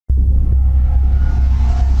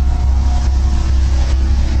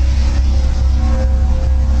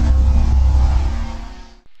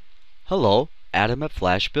Hello, Adam at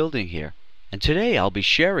Flash Building here, and today I'll be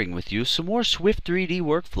sharing with you some more Swift3D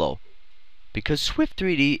workflow, because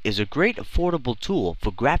Swift3D is a great affordable tool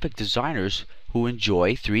for graphic designers who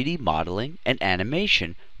enjoy 3D modeling and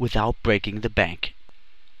animation without breaking the bank.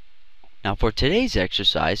 Now for today's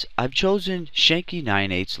exercise, I've chosen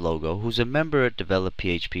Shanky98's logo, who's a member at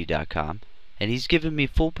developphp.com, and he's given me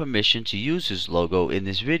full permission to use his logo in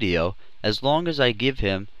this video as long as I give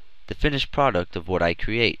him the finished product of what I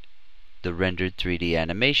create, the rendered 3D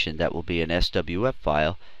animation that will be an SWF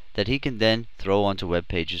file that he can then throw onto web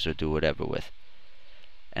pages or do whatever with.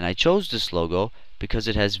 And I chose this logo because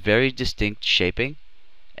it has very distinct shaping,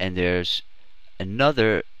 and there's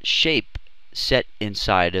another shape set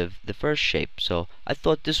inside of the first shape, so I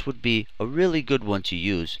thought this would be a really good one to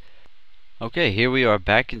use. Okay, here we are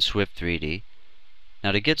back in Swift3D.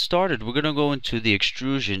 Now to get started, we're going to go into the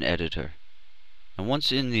extrusion editor. And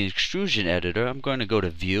once in the extrusion editor, I'm going to go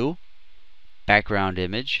to View, Background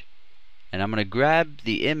Image, and I'm going to grab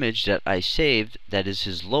the image that I saved that is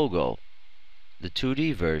his logo, the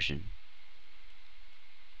 2D version.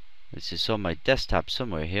 This is on my desktop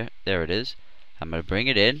somewhere here. There it is. I'm going to bring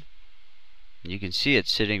it in. You can see it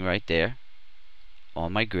sitting right there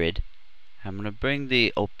on my grid. I'm going to bring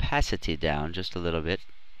the opacity down just a little bit.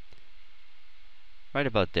 Right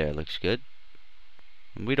about there looks good.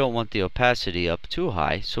 And we don't want the opacity up too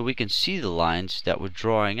high so we can see the lines that we're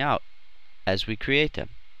drawing out as we create them.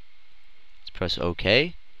 Let's press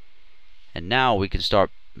OK. And now we can start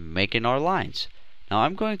making our lines. Now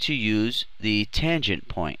I'm going to use the tangent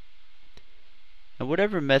point. And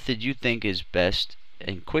whatever method you think is best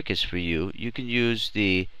and quickest for you, you can use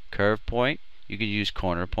the curve point, you can use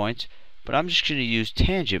corner points, but I'm just going to use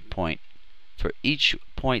tangent point for each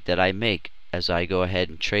point that I make as I go ahead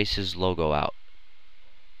and trace his logo out.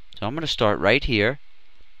 So I'm going to start right here.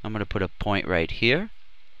 I'm going to put a point right here.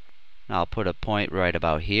 And I'll put a point right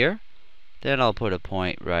about here. Then I'll put a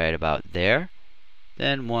point right about there.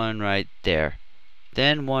 Then one right there.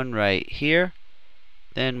 Then one right here.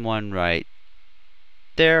 Then one right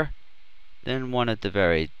there. Then one at the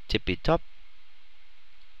very tippy top.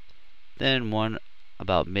 Then one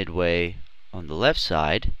about midway on the left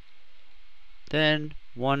side. Then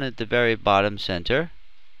one at the very bottom center.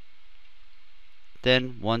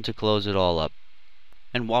 Then one to close it all up.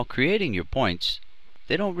 And while creating your points,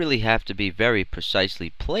 they don't really have to be very precisely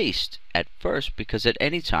placed at first, because at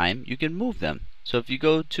any time you can move them. So if you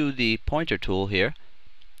go to the pointer tool here,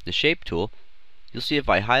 the shape tool, you'll see if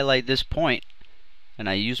I highlight this point and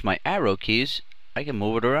I use my arrow keys, I can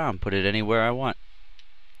move it around, put it anywhere I want.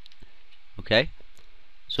 Okay?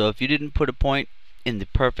 So if you didn't put a point in the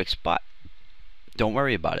perfect spot, don't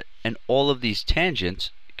worry about it. And all of these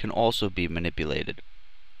tangents can also be manipulated.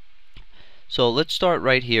 So let's start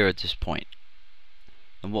right here at this point.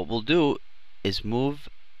 And what we'll do is move.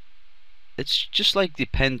 It's just like the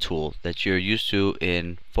pen tool that you're used to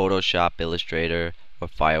in Photoshop, Illustrator, or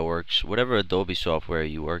Fireworks, whatever Adobe software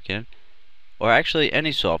you work in, or actually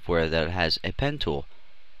any software that has a pen tool.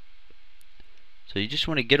 So you just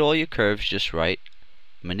want to get all your curves just right,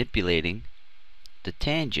 manipulating the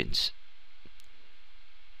tangents,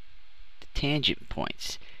 the tangent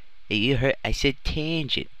points. Hey, you heard I said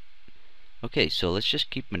tangent. Okay, so let's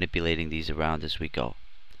just keep manipulating these around as we go.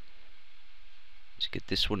 Let's get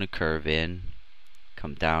this one to curve in,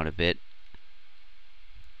 come down a bit,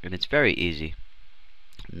 and it's very easy.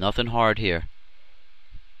 Nothing hard here.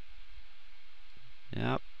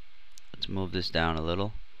 Yep. Let's move this down a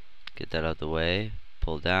little. Get that out of the way.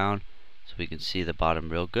 Pull down so we can see the bottom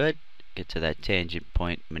real good. Get to that tangent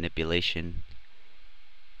point manipulation.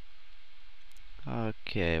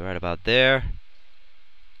 Okay, right about there.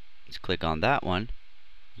 Let's click on that one.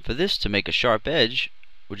 For this to make a sharp edge,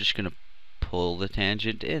 we're just going to pull the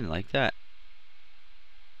tangent in like that.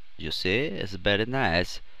 You see? It's very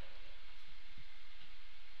nice.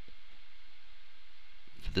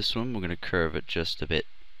 For this one, we're going to curve it just a bit.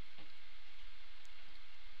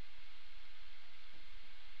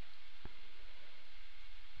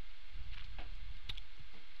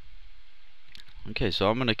 Okay, so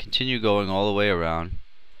I'm going to continue going all the way around,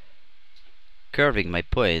 curving my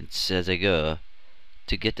points as I go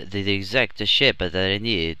to get the exact shape that I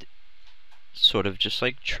need. Sort of just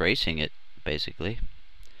like tracing it, basically.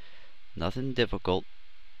 Nothing difficult.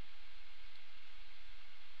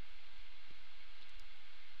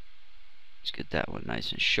 Let's get that one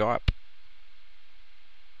nice and sharp.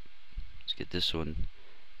 Let's get this one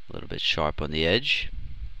a little bit sharp on the edge.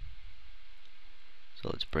 So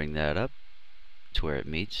let's bring that up to where it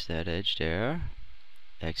meets that edge there.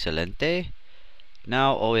 Excelente.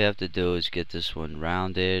 Now all we have to do is get this one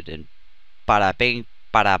rounded and bada bing,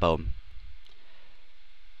 bada boom.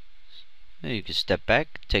 Now you can step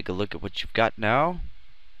back, take a look at what you've got now,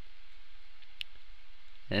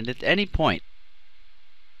 and at any point,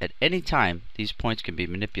 at any time, these points can be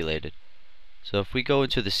manipulated. So if we go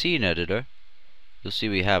into the scene editor, you'll see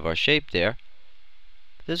we have our shape there.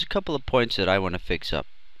 There's a couple of points that I want to fix up,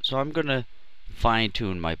 so I'm going to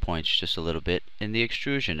fine-tune my points just a little bit in the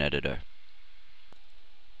extrusion editor.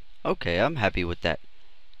 Okay, I'm happy with that.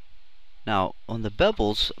 Now on the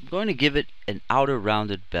bevels, I'm going to give it an outer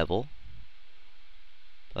rounded bevel,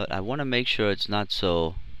 but I want to make sure it's not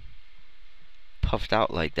so puffed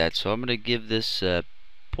out like that, so I'm going to give this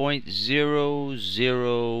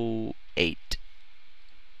 0.008.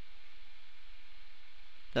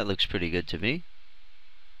 That looks pretty good to me.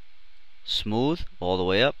 Smooth all the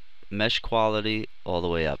way up, mesh quality all the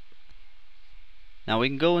way up. Now we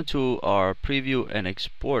can go into our preview and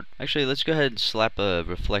export. Actually, let's go ahead and slap a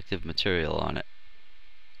reflective material on it.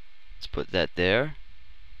 Let's put that there.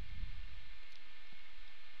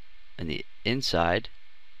 And the inside,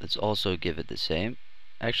 let's also give it the same.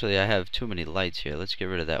 Actually, I have too many lights here. Let's get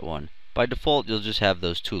rid of that one. By default, you'll just have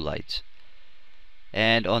those two lights.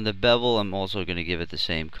 And on the bevel, I'm also going to give it the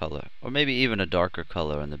same color, or maybe even a darker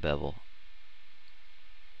color on the bevel.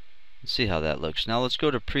 Let's see how that looks. Now let's go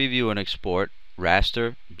to preview and export,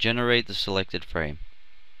 raster, generate the selected frame.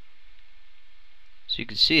 So you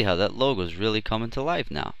can see how that logo is really coming to life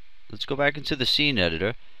now. Let's go back into the scene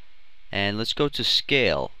editor and let's go to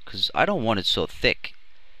scale, because I don't want it so thick.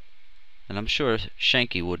 And I'm sure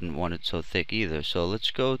Shanky wouldn't want it so thick either. So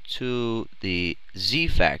let's go to the Z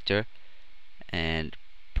factor and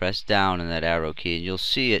press down on that arrow key, and you'll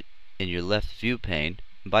see it in your left view pane.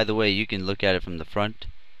 And by the way, you can look at it from the front,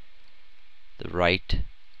 the right,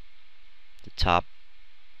 the top,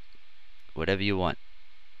 whatever you want.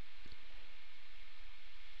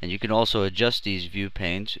 And you can also adjust these view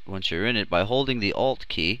panes once you're in it by holding the Alt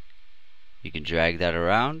key. You can drag that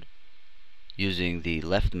around using the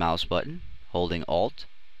left mouse button, holding Alt,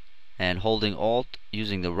 and holding Alt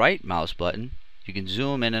using the right mouse button, you can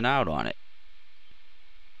zoom in and out on it.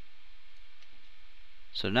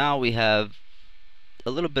 So now we have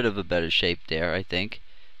a little bit of a better shape there, I think.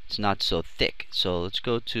 It's not so thick. So let's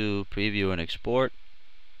go to preview and export,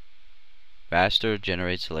 raster,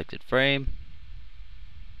 generate selected frame.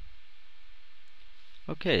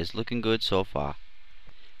 Okay, it's looking good so far.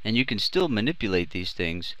 And you can still manipulate these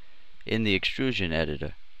things in the extrusion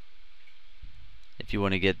editor if you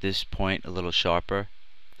want to get this point a little sharper.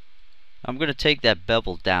 I'm going to take that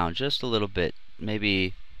bevel down just a little bit,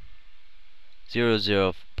 maybe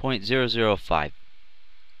 0.005.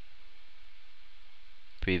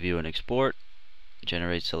 Preview and export,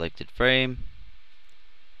 generate selected frame.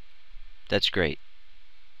 That's great.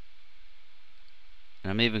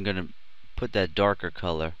 And I'm even going to put that darker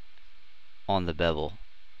color on the bevel.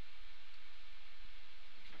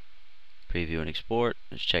 Preview and export.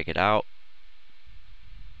 Let's check it out.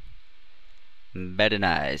 Very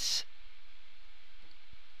nice.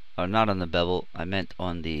 Oh, not on the bevel, I meant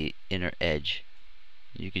on the inner edge.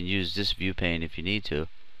 You can use this view pane if you need to.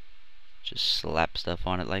 Just slap stuff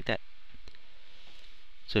on it like that.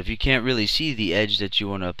 So if you can't really see the edge that you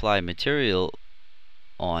want to apply material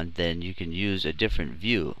on, then you can use a different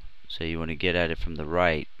view. So you want to get at it from the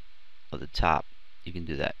right or the top, you can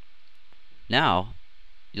do that. Now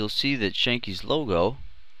you'll see that Shanky's logo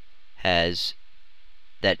has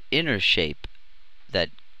that inner shape, that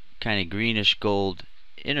kind of greenish gold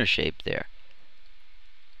inner shape there.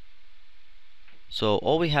 So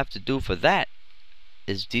all we have to do for that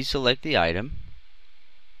is deselect the item,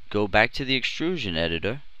 go back to the extrusion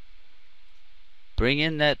editor, bring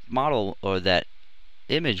in that model or that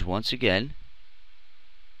image once again,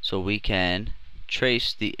 so we can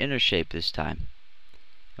trace the inner shape this time.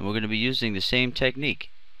 And we're going to be using the same technique.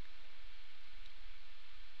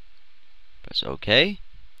 Press OK.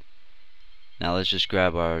 Now let's just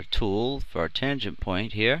grab our tool for our tangent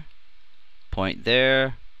point here. Point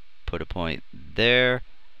there, put a point there,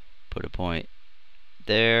 put a point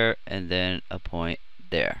there, and then a point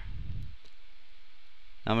there.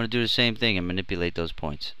 I'm going to do the same thing and manipulate those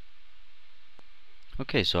points.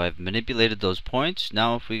 Okay, so I've manipulated those points.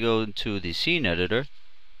 Now if we go into the scene editor,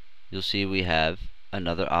 you'll see we have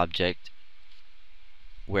another object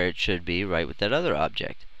where it should be, right with that other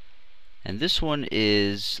object. And this one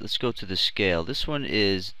is, let's go to the scale. This one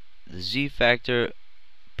is the Z factor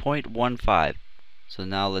 0.15. So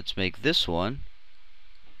now let's make this one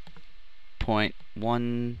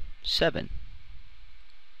 0.17.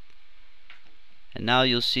 And now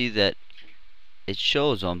you'll see that it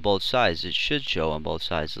shows on both sides. It should show on both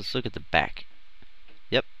sides. Let's look at the back.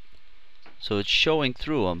 Yep. So it's showing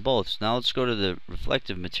through on both. So now let's go to the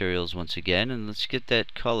reflective materials once again, and let's get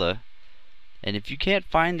that color. And if you can't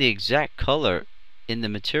find the exact color in the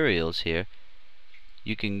materials here,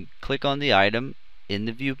 you can click on the item in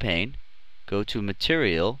the view pane, go to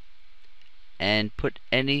material, and put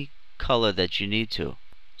any color that you need to.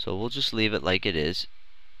 So we'll just leave it like it is,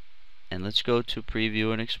 and let's go to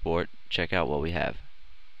preview and export. Check out what we have.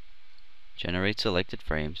 Generate selected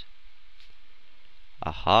frames.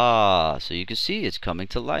 Aha! So you can see it's coming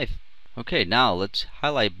to life. Okay, now let's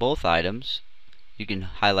highlight both items. You can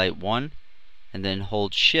highlight one and then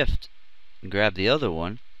hold shift and grab the other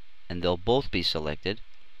one, and they'll both be selected.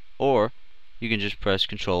 Or you can just press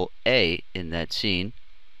Control A in that scene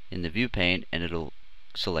in the view pane and it'll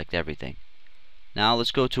select everything. Now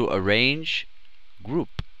let's go to Arrange,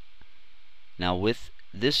 Group. Now with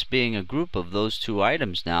this being a group of those two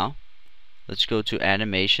items now, let's go to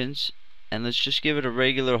Animations and let's just give it a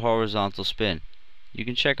regular horizontal spin. You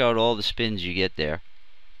can check out all the spins you get there,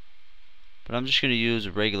 but I'm just going to use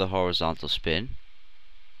a regular horizontal spin.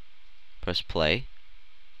 Press play.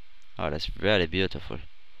 Oh, that's very beautiful.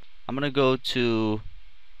 I'm going to go to,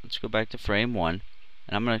 let's go back to frame 1,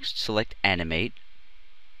 and I'm going to select animate,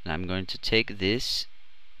 and I'm going to take this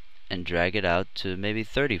and drag it out to maybe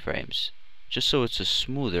 30 frames, just so it's a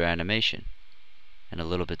smoother animation and a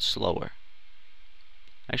little bit slower.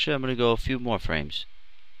 Actually, I'm going to go a few more frames,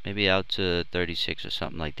 maybe out to 36 or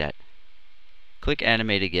something like that. Click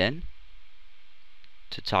animate again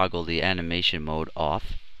to toggle the animation mode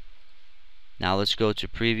off. Now let's go to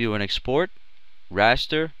preview and export,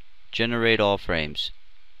 raster, generate all frames.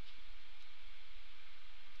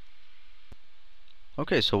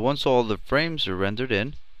 Okay, so once all the frames are rendered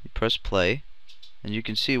in, you press play and you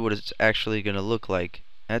can see what it's actually going to look like.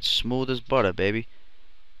 That's smooth as butter, baby.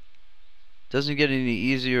 Doesn't get any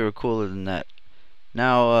easier or cooler than that.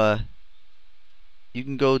 Now you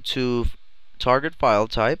can go to target file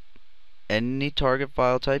type, any target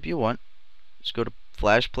file type you want. Let's go to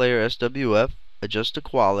Flash Player SWF, adjust the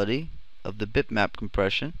quality of the bitmap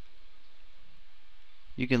compression.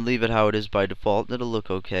 You can leave it how it is by default, it'll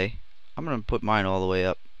look okay. I'm going to put mine all the way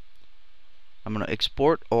up. I'm going to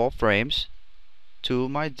export all frames to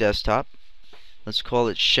my desktop. Let's call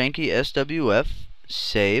it Shanky SWF,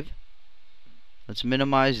 save. Let's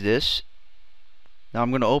minimize this. Now I'm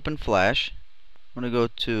going to open Flash. I'm going to go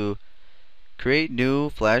to create new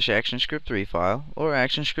Flash ActionScript 3 file or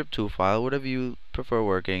ActionScript 2 file, whatever you prefer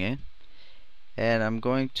working in. And I'm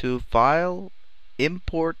going to file,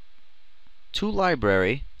 import to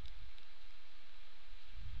library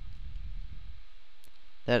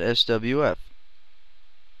that SWF.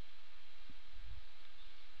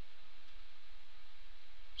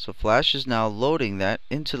 So Flash is now loading that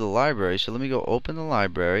into the library. So let me go open the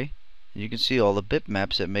library, and you can see all the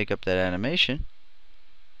bitmaps that make up that animation.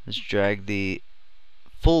 Let's drag the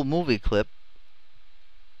full movie clip.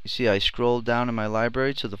 You see I scrolled down in my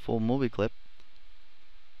library to the full movie clip.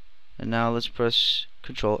 And now let's press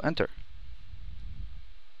Control Enter.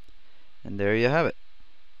 And there you have it.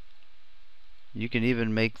 You can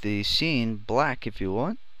even make the scene black if you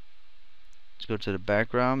want. Let's go to the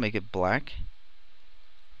background, make it black.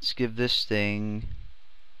 Let's give this thing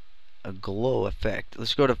a glow effect.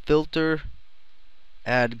 Let's go to filter,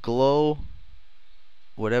 add glow,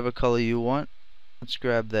 whatever color you want. Let's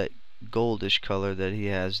grab that goldish color that he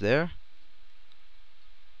has there.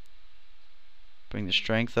 Bring the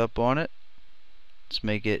strength up on it. Let's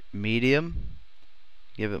make it medium.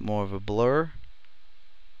 Give it more of a blur.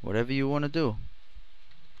 Whatever you want to do.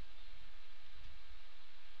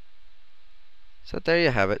 So there you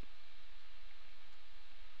have it.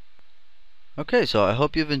 Okay, so I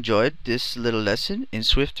hope you've enjoyed this little lesson in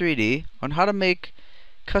Swift3D on how to make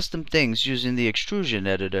custom things using the extrusion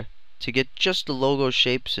editor to get just the logo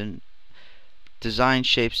shapes and design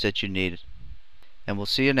shapes that you need. And we'll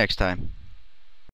see you next time.